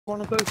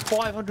want to go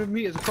 500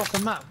 meters across the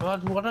map, but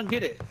I don't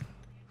get it.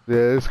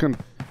 Yeah, it's gonna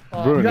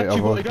ruin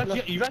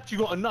it. You've actually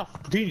got enough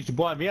opportunities to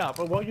buy me out,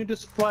 but why don't you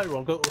just fly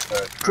around, go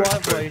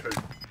driveway,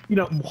 you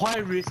know, high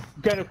risk,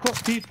 get across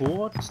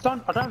people? I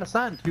don't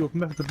understand your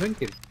method of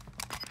thinking.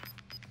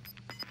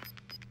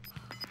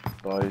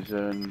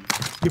 Bison.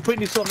 You're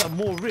putting yourself at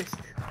more risk.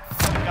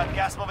 Got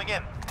gas moving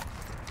in.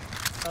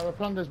 We'll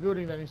plan this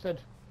building then instead.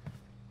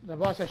 The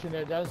buy station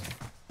there, Jazz.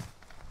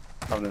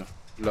 Oh no,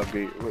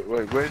 lovely.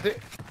 Wait, where is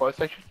it? Fire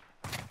station?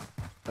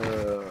 I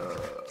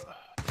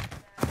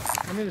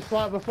need to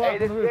fly before. Hey,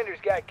 this Bender's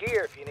got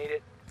gear if you need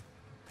it.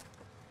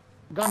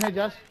 Gun here,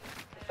 Jazz.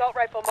 Assault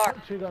rifle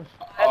marked. 2 guns.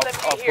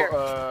 SMG here.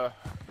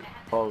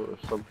 Oh,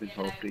 something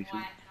half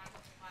decent.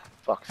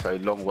 Fuck's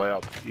sake, long way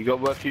up. You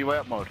got work your way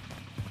up, Mod?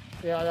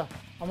 Yeah.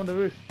 I'm on the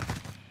roof.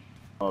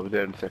 I'll be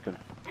there in a second.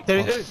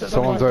 There is.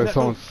 Someone's there,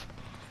 someone's.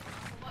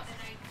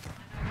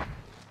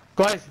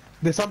 Guys,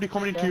 there's somebody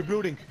coming into your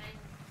building.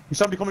 There's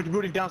somebody coming into the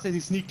building downstairs.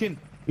 He sneaked in.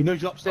 He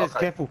knows you're upstairs. Okay.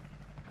 Careful.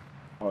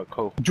 Alright,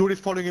 cool. Jordy's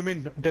following him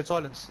in. Dead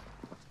silence.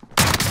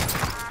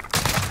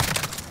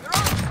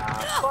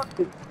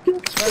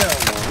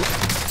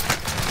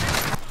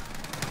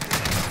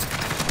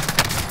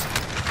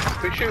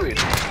 We're shooting.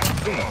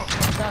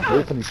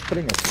 Open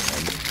springen.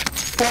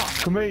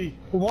 Fuck me.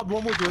 One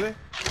more, Jordy.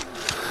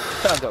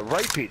 Sounds like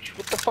rapage.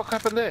 What the fuck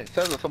happened there?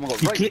 Sounds like someone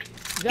got raped.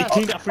 He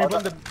cleaned that free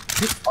bundle.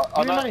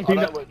 I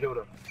know what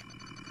Jordan.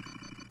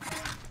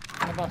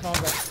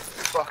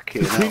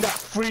 Fucking He cleaned hell. that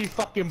free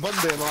fucking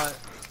bundle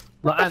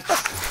like ants.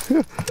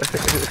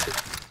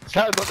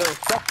 Sounds like they were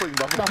suffering,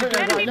 man.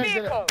 Enemy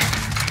vehicle.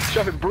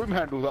 Shoving broom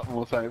handles up them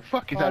or something.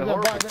 Fucking sounds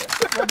horrible.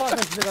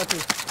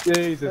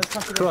 Jesus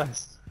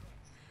Christ.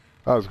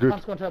 That was good. How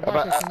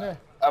about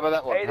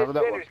that one? Hey, How this about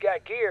that one? Bender's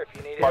got gear if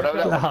you need it. Right, over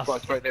that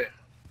one. Right there.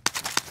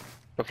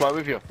 I'll fly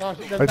with you.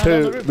 I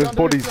tell you, there's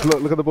bodies.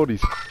 Look at the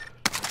bodies.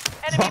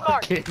 Enemy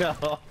marked. Fucking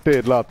hell.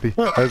 Dead, Lati.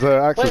 There's an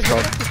access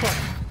card.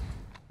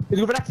 He's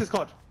got an access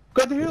card.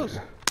 Go to the hills.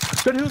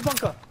 Go to the hills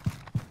bunker.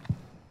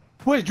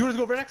 Wait, Jordan's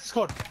got an access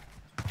card.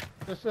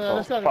 Let's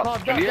go. The car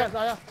downstairs.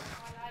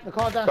 The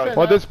car downstairs.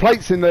 Oh, there's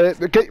plates in there.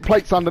 Get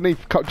plates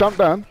underneath. Jump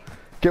down.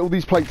 Get all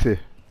these plates here.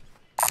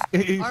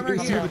 He's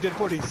the dead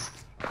bodies.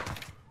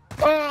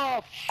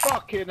 Oh,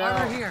 fucking hell.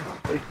 Armor here.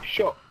 He's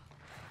shot.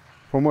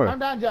 From where? Come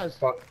down, Jazz.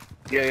 Fuck.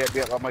 Yeah,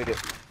 I made it.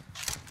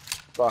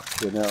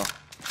 Fucking hell.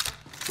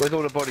 Where's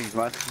all the bodies,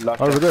 man?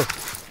 Over there.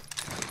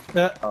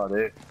 Yeah. Oh,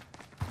 there.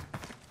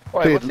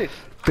 Wait, what's this?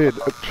 Dead.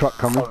 A truck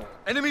coming.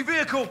 Enemy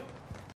vehicle.